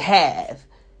that they have.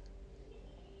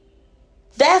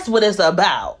 That's what it's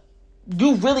about.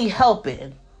 You really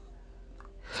helping.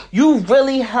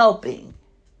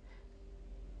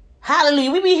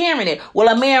 Hallelujah. We be hearing it. Will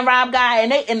a man rob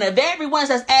God? And the very ones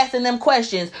that's asking them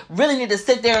questions really need to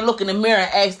sit there and look in the mirror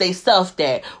and ask themselves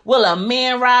that. Will a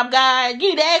man rob God?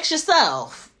 You need to ask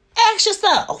yourself. Ask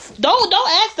yourself. Don't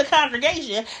ask the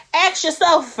congregation. Ask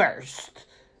yourself first.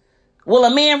 Will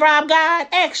a man rob God?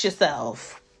 Ask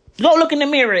yourself. Go look in the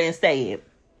mirror and say it.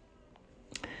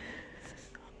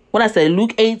 When I say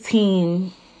Luke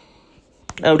 18,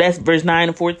 oh, that's verse 9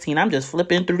 and 14. I'm just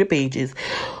flipping through the pages.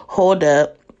 Hold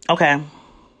up. Okay.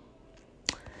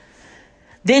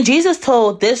 Then Jesus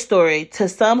told this story to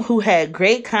some who had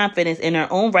great confidence in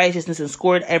their own righteousness and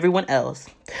scorned everyone else.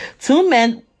 Two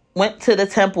men went to the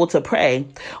temple to pray.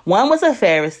 One was a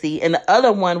Pharisee and the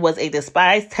other one was a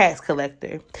despised tax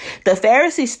collector. The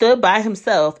Pharisee stood by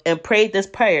himself and prayed this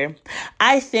prayer.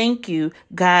 I thank you,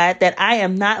 God, that I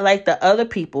am not like the other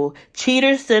people,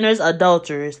 cheaters, sinners,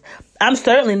 adulterers. I'm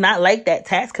certainly not like that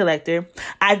tax collector.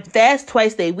 I fast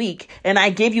twice a week and I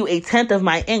give you 1/10 of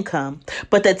my income.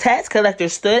 But the tax collector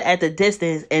stood at the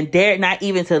distance and dared not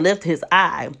even to lift his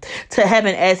eye to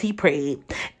heaven as he prayed.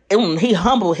 He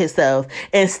humbled himself.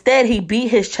 Instead, he beat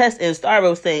his chest in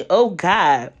sorrow, saying, Oh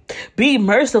God, be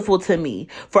merciful to me,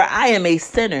 for I am a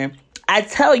sinner. I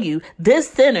tell you, this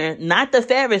sinner, not the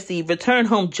Pharisee, returned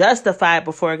home justified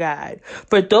before God.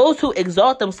 For those who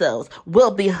exalt themselves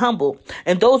will be humbled,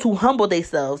 and those who humble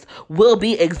themselves will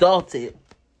be exalted.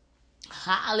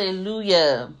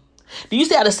 Hallelujah. Do you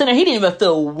see how the sinner, he didn't even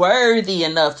feel worthy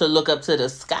enough to look up to the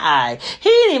sky. He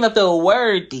didn't even feel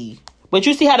worthy. But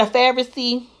you see how the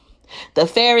Pharisee,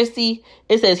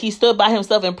 it says he stood by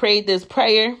himself and prayed this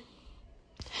prayer.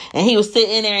 And he was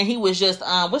sitting there and he was just,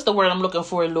 what's the word I'm looking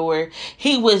for, Lord?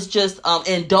 He was just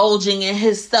indulging in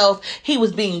himself. He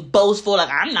was being boastful, like,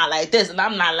 I'm not like this and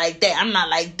I'm not like that. I'm not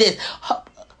like this.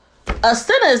 A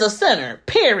sinner is a sinner,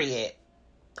 period.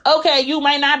 Okay, you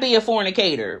might not be a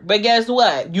fornicator, but guess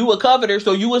what? You a coveter,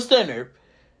 so you a sinner.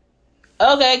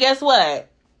 Okay, guess what?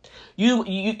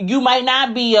 You might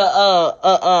not be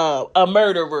a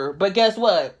murderer, but guess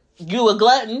what? You a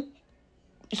glutton,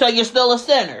 so you're still a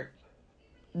sinner.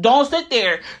 Don't sit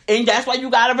there, and that's why you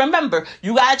gotta remember.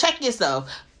 You gotta check yourself.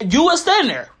 You a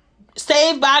sinner,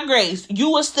 saved by grace.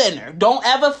 You a sinner. Don't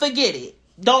ever forget it.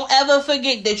 Don't ever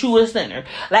forget that you a sinner.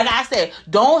 Like I said,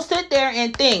 don't sit there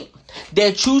and think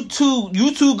that you too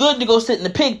good to go sit in the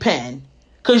pig pen,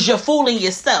 cause you're fooling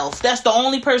yourself. That's the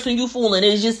only person you fooling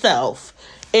is yourself.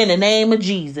 In the name of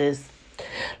Jesus.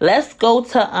 Let's go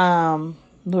to,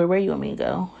 Lord, where you want me to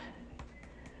go?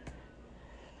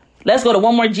 Let's go to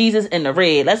one more Jesus in the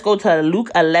red. Let's go to Luke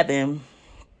 11.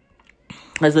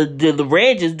 As the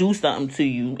red just do something to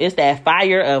you. It's that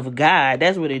fire of God.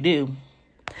 That's what it do.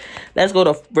 Let's go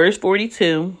to verse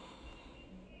 42.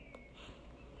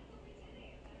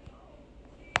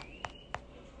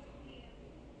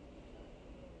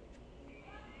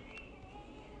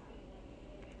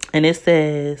 And it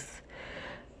says,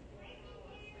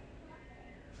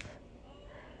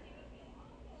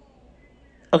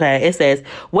 it says,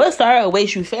 what sorrow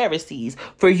awaits you, Pharisees?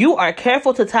 For you are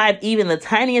careful to tithe even the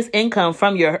tiniest income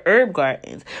from your herb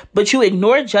gardens, but you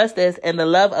ignore justice and the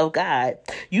love of God.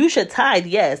 You should tithe,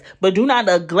 yes, but do not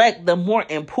neglect the more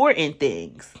important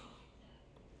things.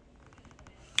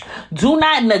 Do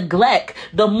not neglect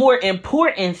the more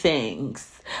important things.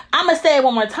 I'm going to say it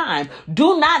one more time.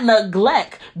 Do not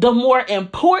neglect the more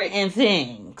important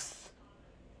things.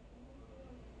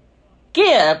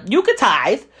 Yeah, you could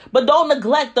tithe, but don't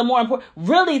neglect the more important.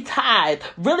 Really tithe,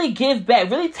 really give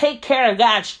back, really take care of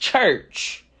God's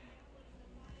church.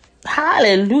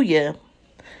 Hallelujah.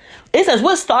 It says,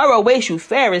 what sorrow awaits you,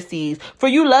 Pharisees, for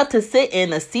you love to sit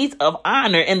in the seats of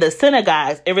honor in the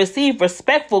synagogues and receive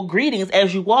respectful greetings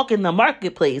as you walk in the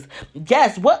marketplace.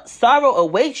 Yes, what sorrow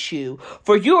awaits you,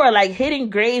 for you are like hidden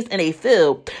graves in a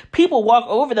field. People walk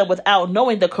over them without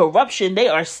knowing the corruption they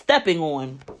are stepping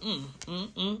on.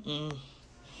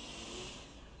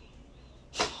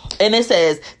 And it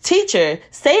says, teacher,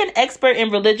 say an expert in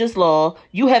religious law,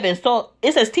 you have insulted.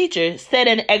 It says, teacher, said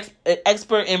an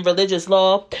expert in religious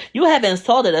law, you have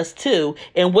insulted us too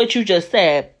in what you just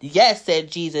said. Yes,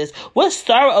 said Jesus. What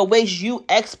sorrow awaits you,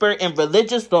 expert in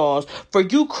religious laws, for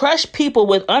you crush people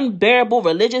with unbearable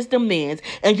religious demands,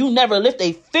 and you never lift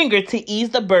a finger to ease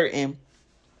the burden.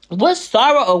 What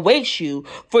sorrow awaits you,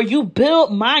 for you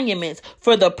build monuments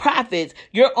for the prophets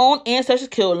your own ancestors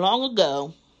killed long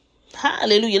ago.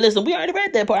 Hallelujah. Listen, we already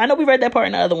read that part. I know we read that part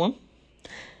in the other one.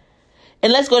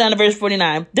 And let's go down to verse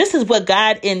 49. This is what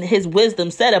God in his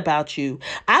wisdom said about you.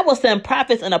 I will send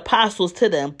prophets and apostles to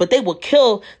them, but they will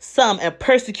kill some and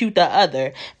persecute the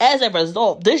other. As a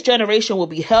result, this generation will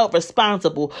be held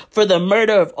responsible for the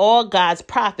murder of all God's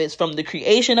prophets from the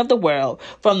creation of the world,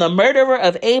 from the murderer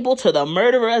of Abel to the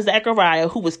murderer of Zechariah,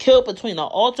 who was killed between the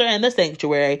altar and the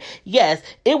sanctuary. Yes,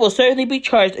 it will certainly be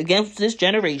charged against this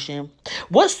generation.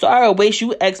 What sorrow awaits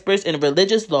you experts in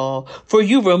religious law, for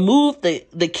you remove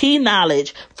the key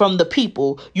knowledge from the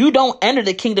people. You don't enter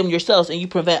the kingdom yourselves, and you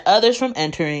prevent others from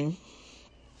entering.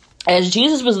 As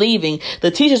Jesus was leaving,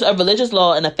 the teachers of religious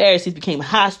law and the Pharisees became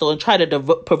hostile and tried to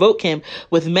provoke him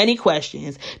with many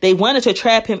questions. They wanted to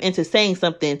trap him into saying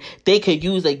something they could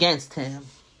use against him.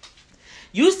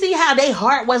 You see how their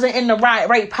heart wasn't in the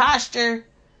right posture?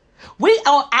 We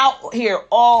are out here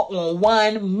all on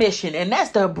one mission, and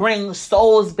that's to bring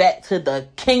souls back to the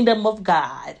kingdom of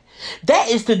God. That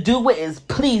is to do what is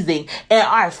pleasing in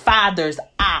our Father's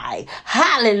eye.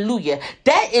 Hallelujah.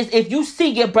 That is, if you see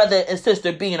your brother and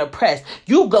sister being oppressed,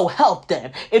 you go help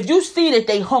them. If you see that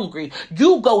they hungry,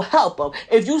 you go help them.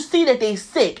 If you see that they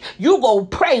sick, you go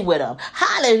pray with them.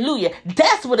 Hallelujah.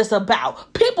 That's what it's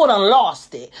about. People done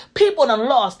lost it. People done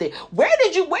lost it. Where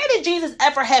did Jesus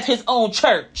ever have his own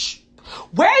church?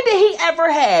 Where did he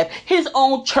ever have his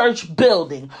own church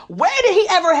building? Where did he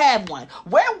ever have one?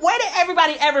 Where did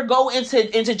everybody ever go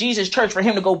into Jesus' church for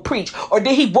him to go preach? Or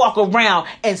did he walk around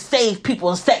and save people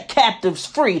and set captives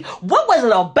free? What was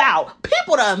it about?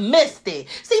 People done missed it.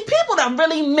 See, people done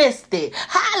really missed it.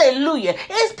 Hallelujah.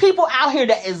 It's people out here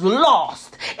that is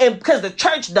lost. And because the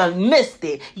church done missed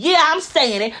it. Yeah, I'm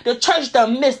saying it. The church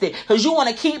done missed it. Because you want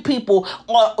to keep people,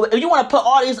 or you want to put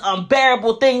all these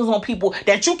unbearable things on people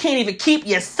that you can't even keep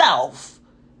yourself.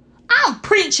 I'm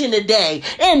preaching today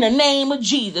in the name of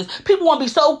Jesus. People want to be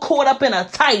so caught up in a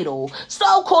title,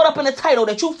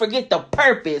 that you forget the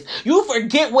purpose. You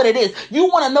forget what it is. You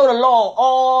want to know the law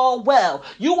all well.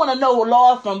 You want to know the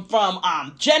law from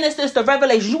Genesis to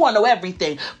Revelation. You want to know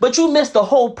everything, but you missed the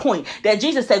whole point that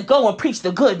Jesus said, go and preach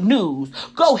the good news.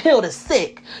 Go heal the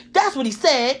sick. That's what he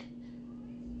said.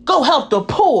 Go help the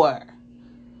poor.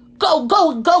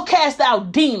 Go cast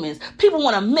out demons. People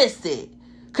want to miss it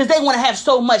because they want to have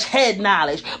so much head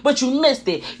knowledge, but you missed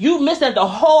it. You missed that the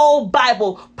whole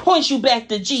Bible points you back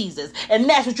to Jesus, and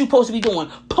that's what you're supposed to be doing,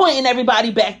 pointing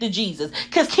everybody back to Jesus,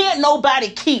 because can't nobody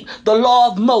keep the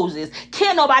law of Moses.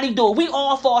 Can't nobody do it. We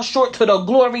all fall short to the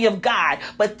glory of God,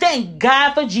 but thank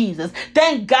God for Jesus.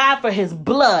 Thank God for his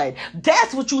blood.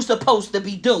 That's what you're supposed to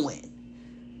be doing.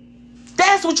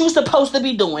 That's what you're supposed to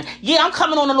be doing. Yeah, I'm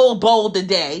coming on a little bold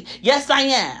today. Yes, I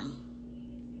am.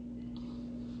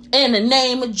 In the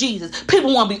name of Jesus.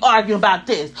 People want to be arguing about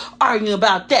this, arguing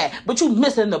about that, but you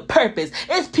missing the purpose.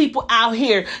 It's people out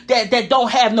here that don't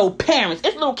have no parents.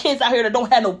 It's little kids out here that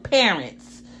don't have no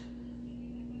parents.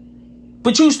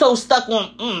 But you so stuck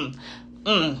on,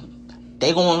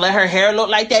 they gonna let her hair look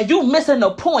like that. You missing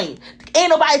the point. Ain't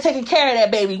nobody taking care of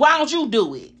that baby. Why don't you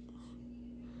do it?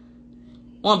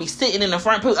 Want to be sitting in the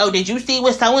front pool. Oh, did you see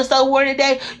what so-and-so wore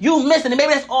today? You missing it.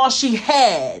 Maybe that's all she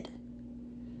had.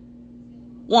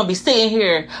 Want to be sitting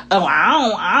here. Oh,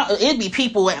 I don't. It'd be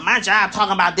people at my job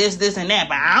talking about this, and that,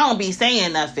 but I don't be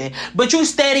saying nothing. But you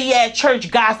steady at church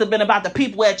gossiping about the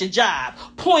people at your job.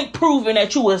 Point proving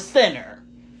that you a sinner.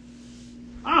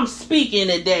 I'm speaking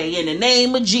today in the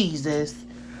name of Jesus.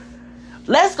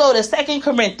 Let's go to 2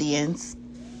 Corinthians.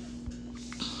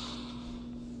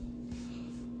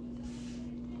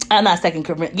 Not 2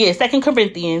 Corinthians. Yeah, 2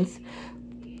 Corinthians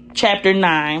chapter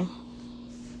 9.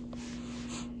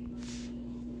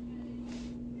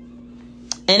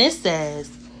 And it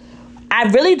says, I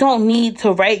really don't need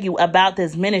to write you about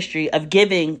this ministry of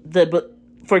giving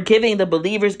the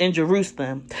believers in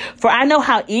Jerusalem, for I know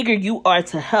how eager you are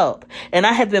to help, and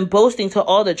I have been boasting to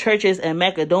all the churches in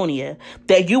Macedonia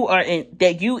that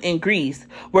you in Greece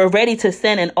were ready to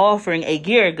send an offering a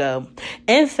year ago.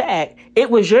 In fact, it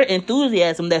was your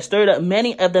enthusiasm that stirred up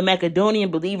many of the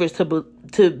Macedonian believers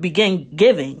to begin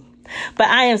giving. But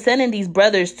I am sending these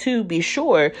brothers to be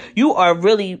sure you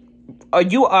really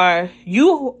are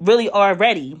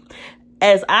ready,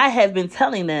 as I have been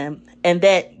telling them, and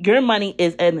that your money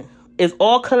is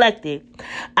all collected.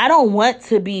 I don't want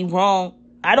to be wrong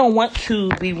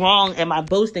in my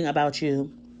boasting about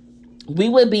you. We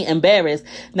would be embarrassed,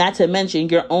 not to mention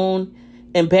your own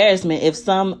embarrassment, if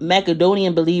some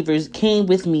Macedonian believers came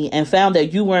with me and found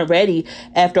that you weren't ready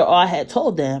after all I had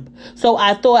told them. So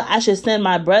I thought I should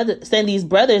send these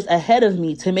brothers ahead of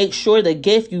me to make sure the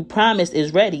gift you promised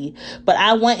is ready. But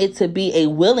I want it to be a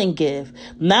willing gift,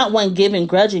 not one given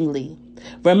grudgingly.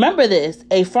 Remember this,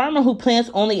 a farmer who plants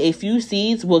only a few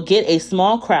seeds will get a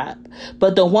small crop,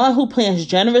 but the one who plants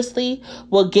generously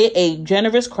will get a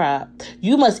generous crop.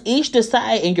 You must each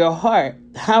decide in your heart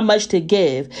how much to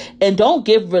give, and don't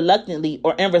give reluctantly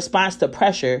or in response to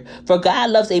pressure, for God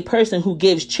loves a person who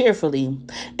gives cheerfully,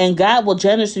 and God will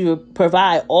generously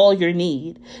provide all your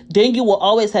need. Then you will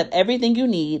always have everything you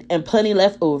need and plenty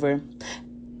left over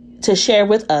to share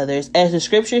with others. As the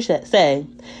scriptures say,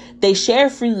 they share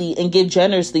freely and give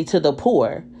generously to the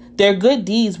poor. Their good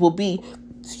deeds will be,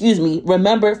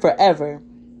 remembered forever.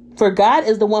 For God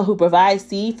is the one who provides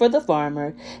seed for the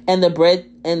farmer and the bread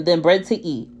and then bread to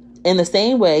eat. In the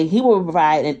same way, he will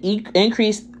provide and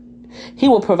increase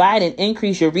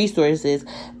your resources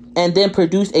and then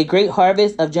produce a great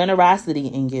harvest of generosity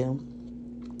in you.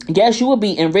 Yes, you will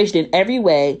be enriched in every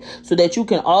way so that you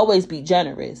can always be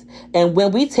generous. And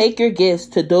when we take your gifts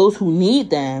to those who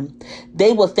need them,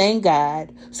 they will thank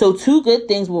God. So 2 good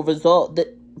things will result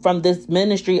from this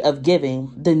ministry of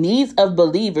giving. The needs of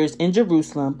believers in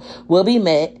Jerusalem will be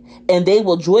met, and they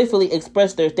will joyfully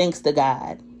express their thanks to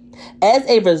God. As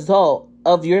a result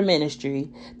of your ministry,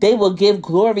 they will give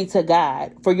glory to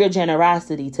God for your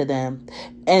generosity to them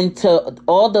and to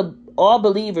all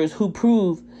believers who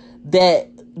prove that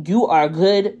you are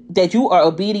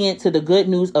obedient to the good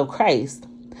news of Christ.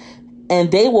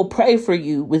 And they will pray for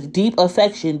you with deep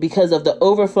affection because of the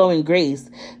overflowing grace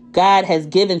God has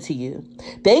given to you.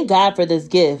 Thank God for this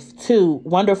gift, too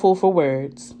wonderful for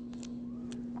words.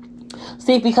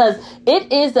 See, because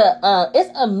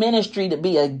it's a ministry to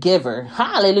be a giver.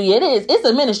 Hallelujah. It is. It's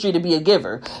a ministry to be a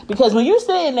giver. Because when you're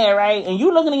sitting there, right, and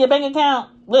you looking at your bank account,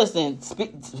 listen,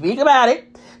 speak about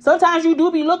it. Sometimes you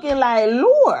do be looking like,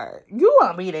 Lord, you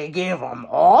want me to give them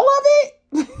all of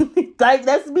it? Like,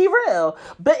 let's be real.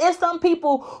 But it's some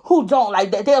people who don't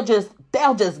like that.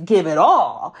 They'll just give it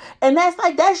all. And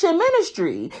that's your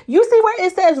ministry. You see where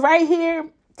it says right here?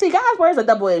 See, God's word is a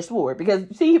double-edged sword, because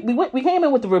see, we came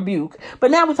in with the rebuke, but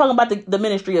now we're talking about the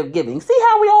ministry of giving. See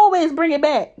how we always bring it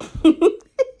back?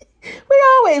 We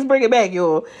always bring it back,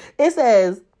 y'all. It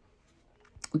says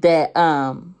that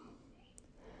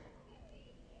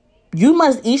you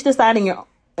must each decide in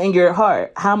your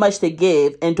heart how much to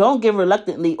give, and don't give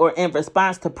reluctantly or in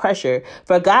response to pressure,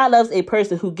 for God loves a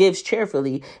person who gives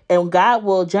cheerfully, and God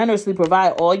will generously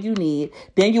provide all you need.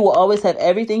 Then you will always have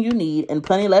everything you need and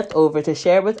plenty left over to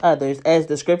share with others, as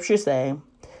the scriptures say.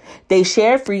 They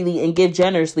share freely and give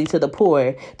generously to the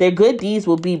poor. Their good deeds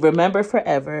will be remembered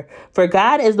forever. For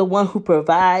God is the one who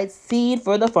provides seed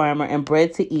for the farmer and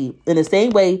bread to eat. In the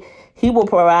same way, he will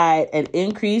provide and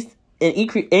increase your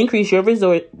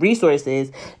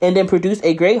resources, and then produce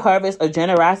a great harvest of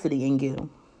generosity in you.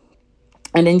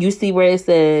 And then you see where it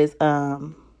says,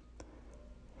 and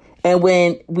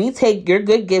when we take your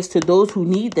good gifts to those who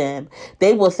need them,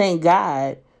 they will thank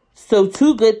God. So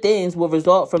 2 good things will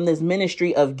result from this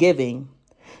ministry of giving.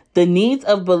 The needs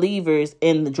of believers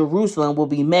in Jerusalem will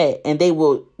be met, and they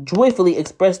will joyfully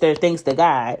express their thanks to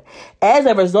God. As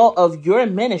a result of your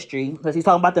ministry, because he's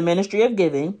talking about the ministry of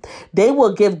giving, they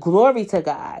will give glory to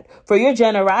God for your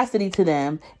generosity to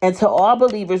them and to all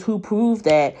believers who prove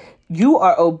that you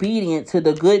are obedient to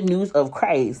the good news of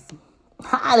Christ.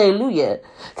 Hallelujah.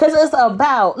 Because it's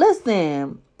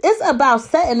about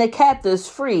setting the captives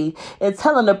free and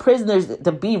telling the prisoners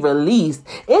to be released.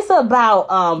 It's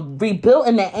about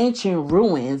rebuilding the ancient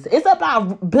ruins. It's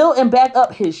about building back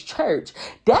up his church.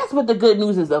 That's what the good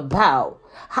news is about.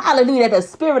 Hallelujah. That the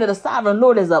Spirit of the Sovereign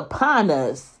Lord is upon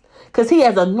us, because he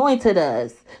has anointed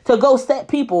us to go set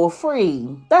people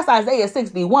free. That's Isaiah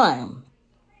 61.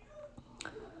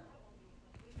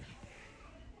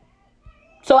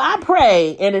 So I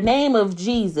pray in the name of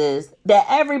Jesus that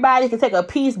everybody can take a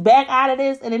piece back out of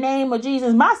this in the name of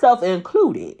Jesus, myself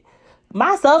included,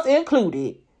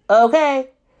 okay?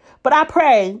 But I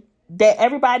pray that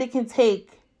everybody can take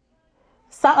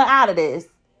something out of this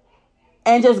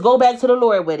and just go back to the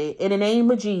Lord with it in the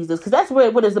name of Jesus. Because that's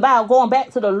what it's about, going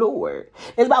back to the Lord.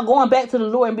 It's about going back to the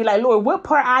Lord and be like, Lord, what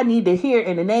part I need to hear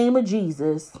in the name of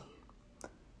Jesus?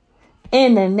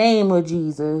 In the name of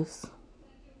Jesus.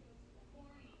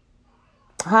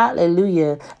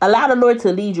 Hallelujah. Allow the Lord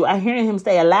to lead you. I hear him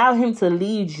say, allow him to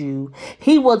lead you.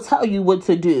 He will tell you what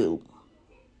to do.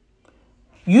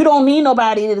 You don't need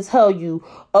nobody to tell you,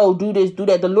 oh, do this, do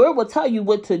that. The Lord will tell you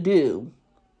what to do.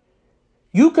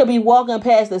 You could be walking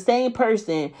past the same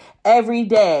person every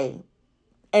day,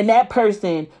 and that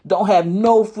person don't have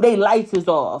no food. Their lights is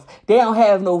off. They don't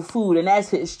have no food, and that's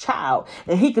his child.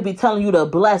 And he could be telling you to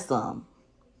bless them.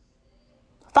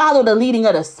 Follow the leading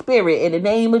of the Spirit in the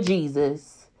name of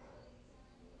Jesus.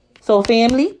 So,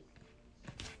 family,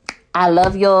 I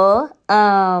love y'all.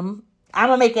 I'm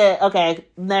gonna make it. Okay,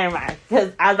 never mind.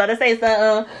 Because I was about to say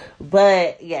something.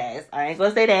 But yes, I ain't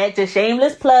gonna say that. Just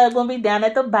shameless plug gonna be down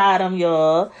at the bottom,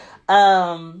 y'all.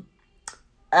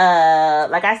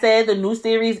 Like I said, the new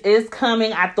series is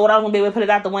coming. I thought I was gonna be able to put it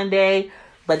out the one day,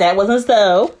 but that wasn't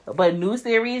so. But new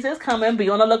series is coming. Be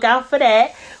on the lookout for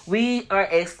that. We are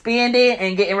expanding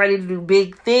and getting ready to do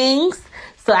big things.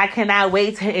 So I cannot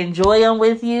wait to enjoy them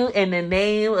with you in the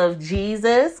name of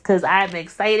Jesus, because I'm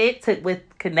excited with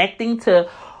connecting to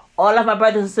all of my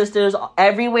brothers and sisters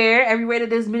everywhere that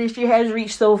this ministry has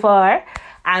reached so far.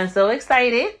 I'm so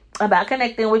excited about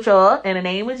connecting with y'all in the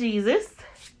name of Jesus.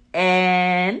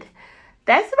 And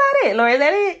that's about it. Laura, is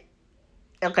that it?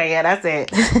 Okay, yeah, that's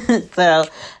it. So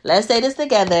let's say this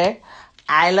together.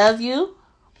 I love you,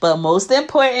 but most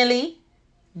importantly,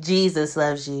 Jesus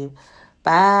loves you.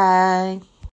 Bye.